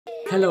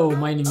Hello,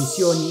 my name is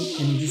Ioni,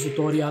 and in this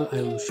tutorial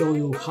I will show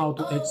you how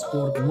to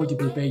export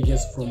multiple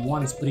pages from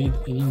one spread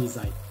in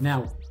InDesign.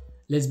 Now,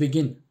 let's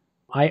begin.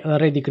 I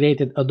already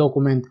created a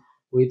document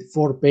with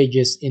 4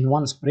 pages in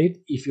one spread.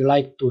 If you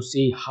like to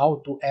see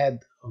how to add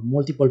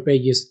multiple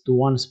pages to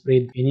one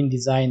spread in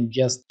InDesign,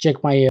 just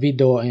check my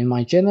video in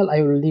my channel.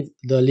 I will leave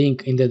the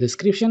link in the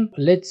description.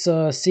 Let's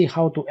see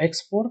how to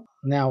export.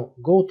 Now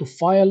go to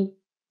File,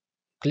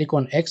 click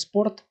on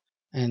Export,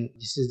 and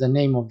this is the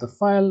name of the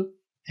file.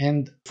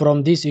 And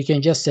from this you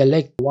can just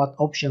select what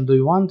option do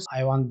you want.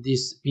 I want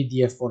this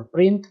PDF for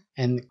print,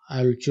 and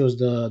I will choose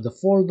the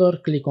folder,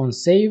 click on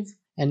Save.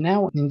 And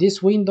now in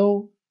this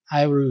window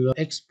I will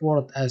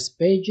export as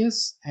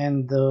pages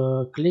and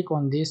click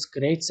on this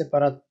Create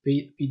Separate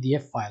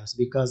PDF Files,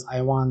 because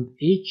I want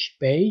each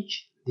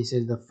page, this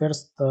is the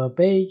first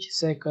page,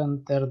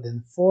 second, third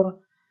and fourth,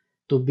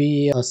 to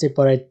be a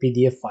separate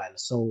PDF file.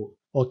 So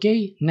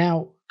okay,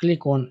 now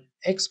click on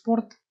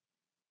Export,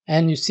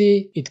 and you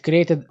see it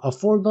created a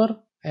folder,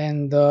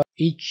 and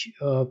each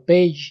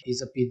page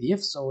is a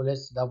PDF. So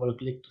let's double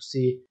click to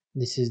see.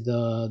 This is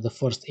the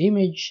first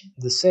image,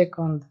 the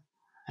second,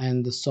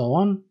 and so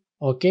on.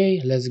 Okay,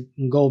 let's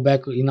go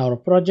back in our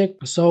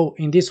project. So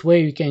in this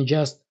way you can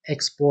just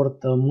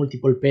export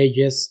multiple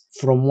pages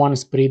from one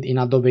spread in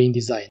Adobe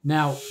Indesign.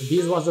 Now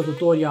this was a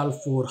tutorial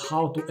for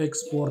how to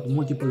export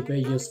multiple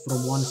pages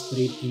from one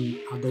spread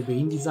in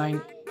Adobe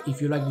Indesign. If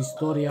you like this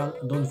tutorial,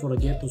 don't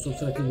forget to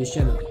subscribe to this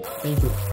channel. Thank you.